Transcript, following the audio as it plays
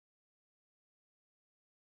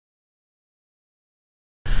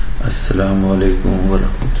अस्सलामुअलैकुम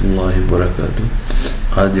वरहमतुल्लाहि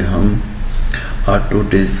वबरकातुह। आज हम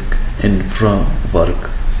ऑटोडेस्क InfraWorks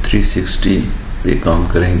 360 पे काम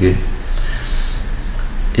करेंगे।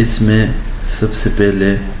 इसमें सबसे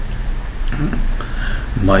पहले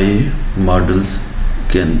माई मॉडल्स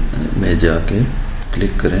के में जाके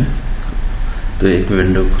क्लिक करें तो एक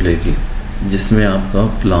विंडो खुलेगी जिसमें आपका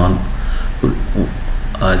प्लान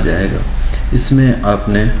आ जाएगा। इसमें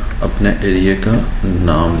आपने अपने एरिया का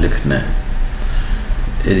नाम लिखना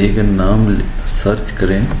है। एरिया का नाम सर्च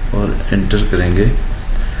करें और एंटर करेंगे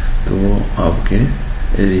तो वो आपके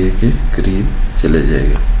एरिया के करीब चले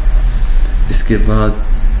जाएगा। इसके बाद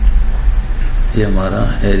ये हमारा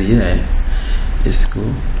एरिया है, इसको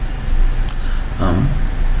हम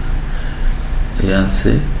यहाँ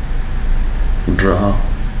से ड्रा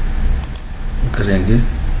करेंगे।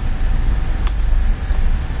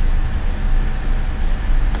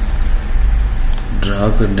 ड्रा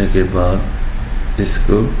करने के बाद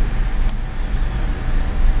इसको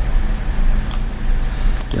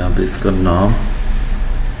यहाँ पे इसका नाम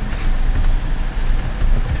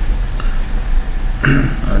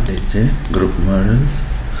नीचे ग्रुप मॉडल्स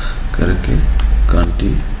करके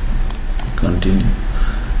कंटिन्यू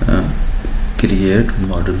क्रिएट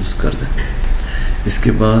मॉडल्स कर दें।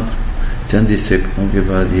 इसके बाद चंद ही सेकंडों के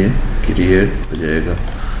बाद ये क्रिएट हो जाएगा।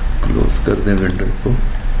 क्लोज कर दें विंडो को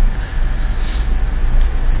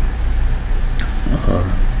और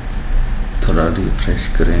थोड़ा रिफ्रेश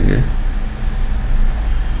करेंगे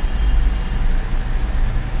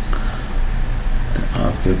तो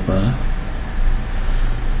आपके पास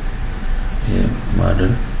ये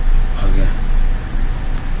मॉडल आ गया।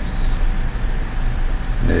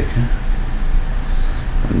 देखें,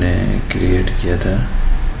 हमने क्रिएट किया था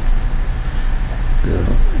तो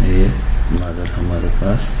ये मॉडल हमारे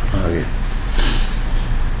पास आ गया।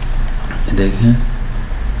 देखें,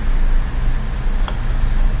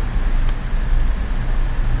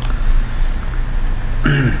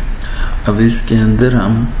 अब इसके अंदर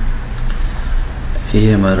हम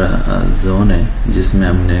ये हमारा जोन है जिसमें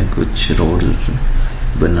हमने कुछ रोड्स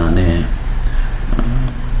बनाने हैं।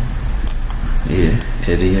 ये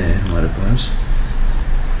एरिया है हमारे पास,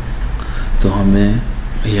 तो हमें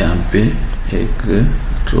यहाँ पे एक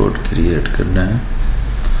रोड क्रिएट करना है।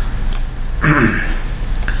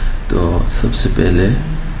 तो सबसे पहले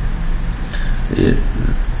ये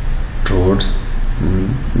रोड्स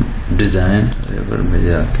डिज़ाइन लेवल में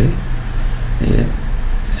जाके ये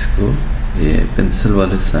इसको ये पेंसिल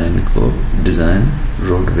वाले साइन को डिज़ाइन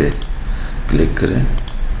रोडवेज क्लिक करें।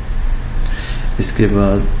 इसके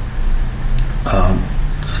बाद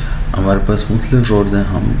हमारे पास मुख्तलिफ रोड्स हैं।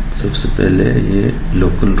 हम सबसे पहले ये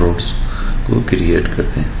लोकल रोड्स को क्रिएट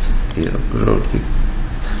करते हैं। ये रोड की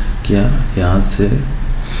क्या यहाँ से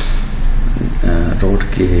रोड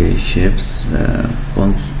के शेप्स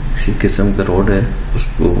कौन सी किस्म का रोड है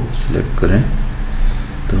उसको सिलेक्ट करें।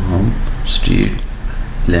 तो हम स्ट्रीट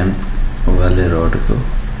लैंप वाले रोड को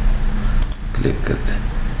क्लिक करते हैं।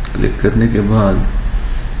 क्लिक करने के बाद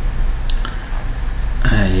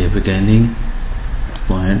ये बिगिनिंग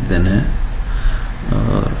पॉइंट देना है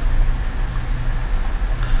और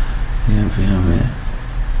यहाँ पे हमें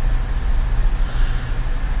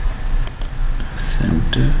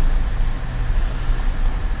सेंटर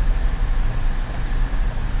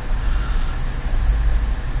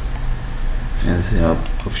ऐसे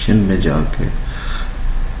आप ऑप्शन में जाके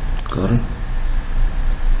कर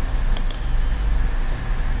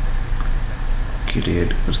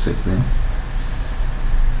क्रिएट कर सकते हैं।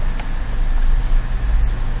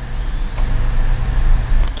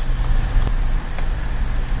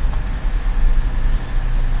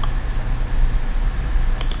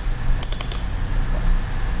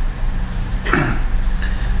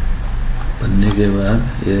 बनने के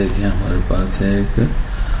बाद ये देखिए हमारे पास है एक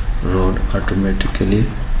रोड ऑटोमेटिकली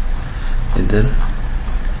इधर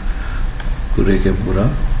पूरे के पूरा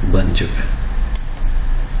बन चुका है,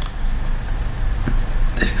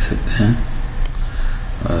 देख सकते हैं।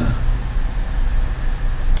 और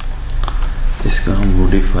इसका हम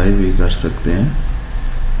मॉडिफाई भी कर सकते हैं।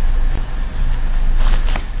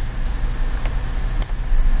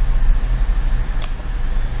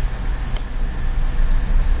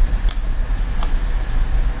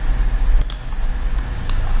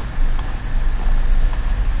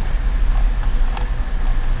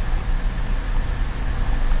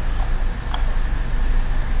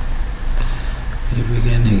 ये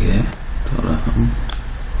बिगिनिंग है, थोड़ा हम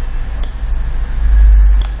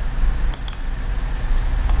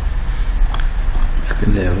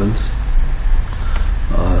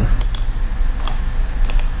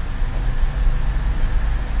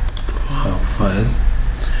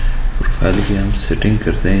प्रोफाइल की हम सेटिंग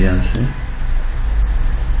करते हैं यहाँ से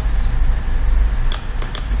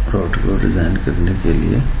रोड को डिजाइन करने के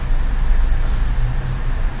लिए।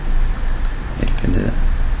 एक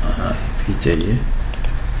आईपी चाहिए,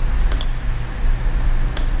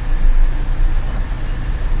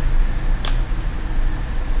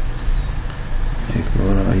 एक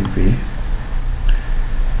और आईपी,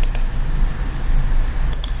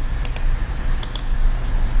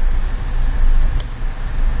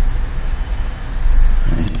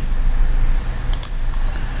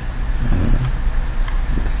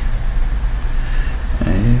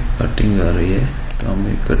 कटिंग आ रही है तो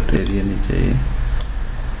हमें कट एरिया नहीं चाहिए।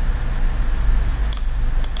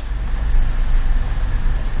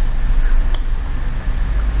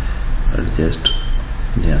 एडजस्ट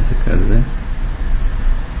यहाँ से कर दें।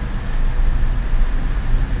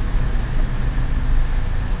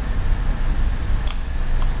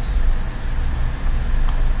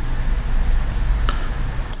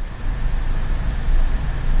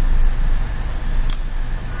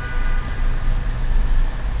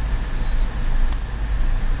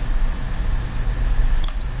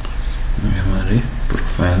 हमारी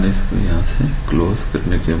प्रोफाइल इसको यहाँ से क्लोज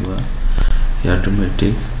करने के बाद ये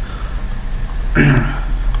ऑटोमेटिक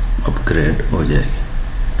अपग्रेड हो जाएगी।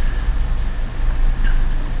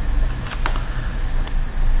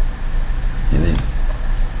 ये देखिए,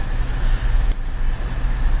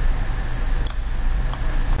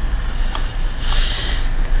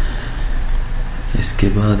 इसके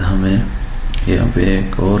बाद हमें यहाँ पे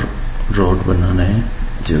एक और रोड बनाना है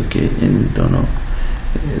जो कि इन दोनों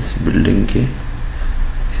इस बिल्डिंग के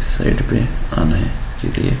इस साइड पे आने के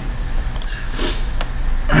लिए।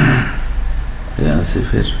 यहाँ से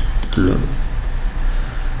फिर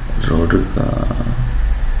रोड का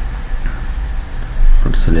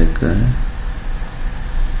रोड सेलेक्ट करें,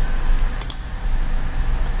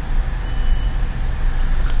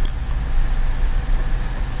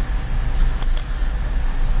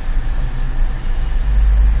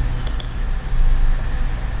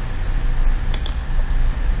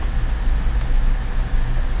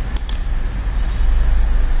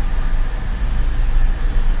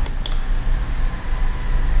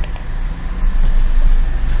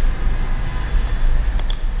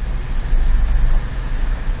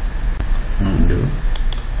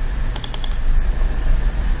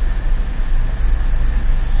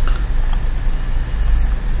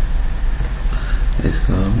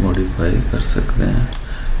 इसका मॉडिफाई कर सकते हैं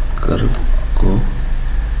कर्व को,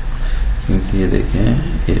 क्योंकि ये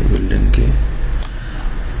देखें ये बिल्डिंग के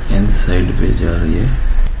इन साइड पे जा रही है।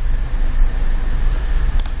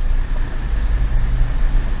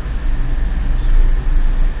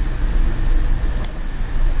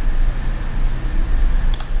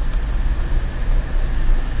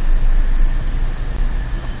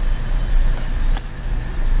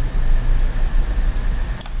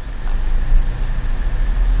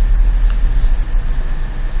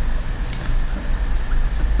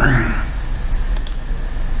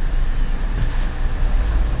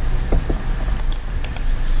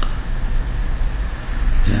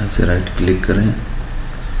 यहाँ से राइट क्लिक करें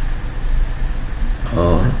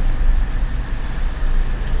और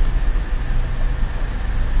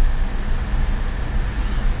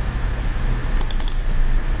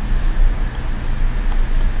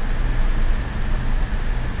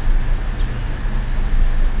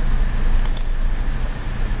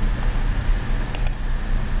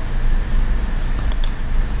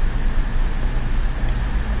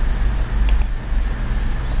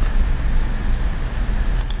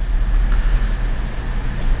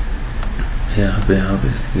यहाँ पे आप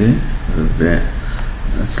इसके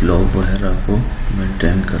स्लोप वगैरह को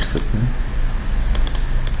मेंटेन कर सकते हैं।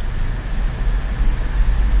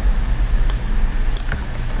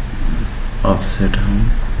 ऑफसेट हम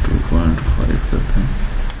 2.5 करते हैं,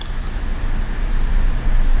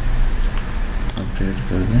 अपडेट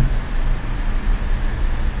कर दें।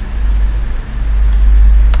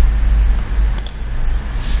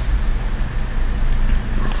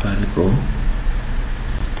 प्रोफाइल को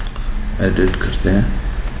एडिट करते हैं,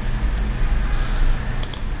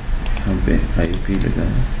 यहाँ पे आईपी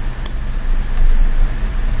लगाएं,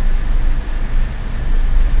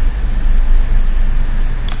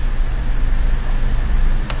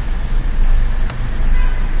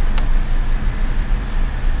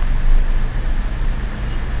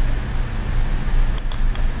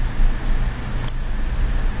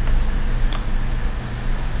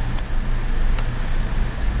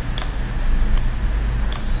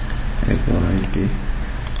 एक और आईपी,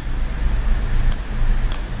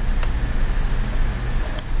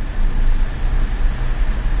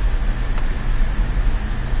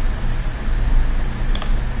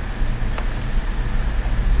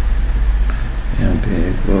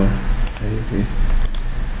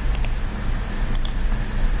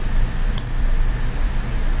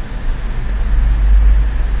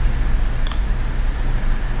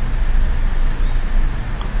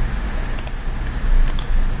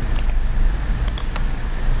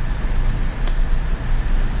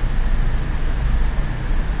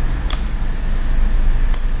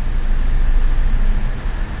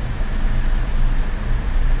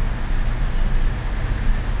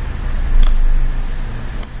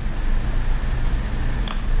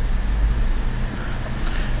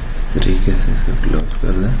 तरीके से इसको क्लोज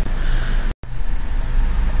कर दें।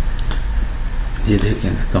 ये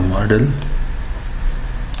देखें इसका मॉडल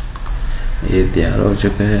ये तैयार हो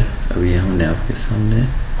चुका है। अभी हमने आपके सामने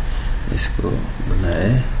इसको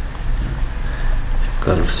बनाए,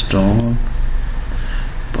 कर्व स्टोन,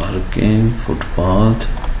 पार्किंग, फुटपाथ,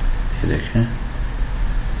 ये देखें,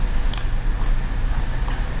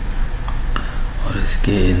 और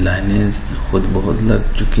इसके लाइनें खुद बहुत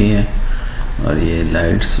लग चुकी हैं और ये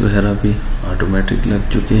लाइट्स वगैरह भी ऑटोमेटिक लग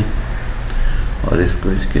चुकी हैं और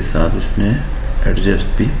इसको इसके साथ इसने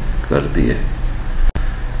एडजस्ट भी कर दिए।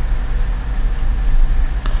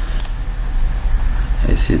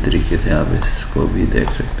 इसी तरीके से आप इसको भी देख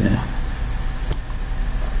सकते हैं।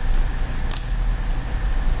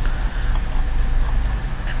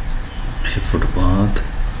 ये फुटपाथ,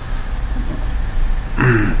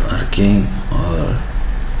 पार्किंग और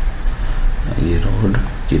ये रोड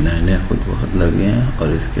की लाइनें खुद बहुत लगी हैं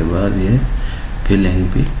और इसके बाद ये फिलिंग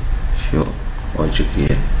भी शो हो चुकी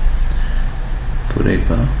है पूरे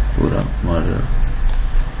का पूरा मॉडल।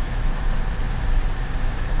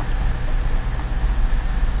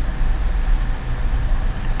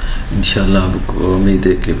 इंशाल्लाह आपको उम्मीद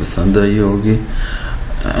है कि पसंद आई होगी।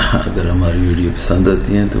 अगर हमारी वीडियो पसंद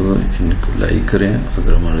आती है तो इनको लाइक करें।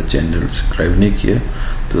 अगर हमारा चैनल सब्सक्राइब नहीं किया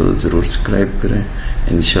तो ज़रूर सब्सक्राइब करें।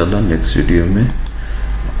 इंशाल्लाह नेक्स्ट वीडियो में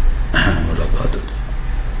मुलाकात होगी।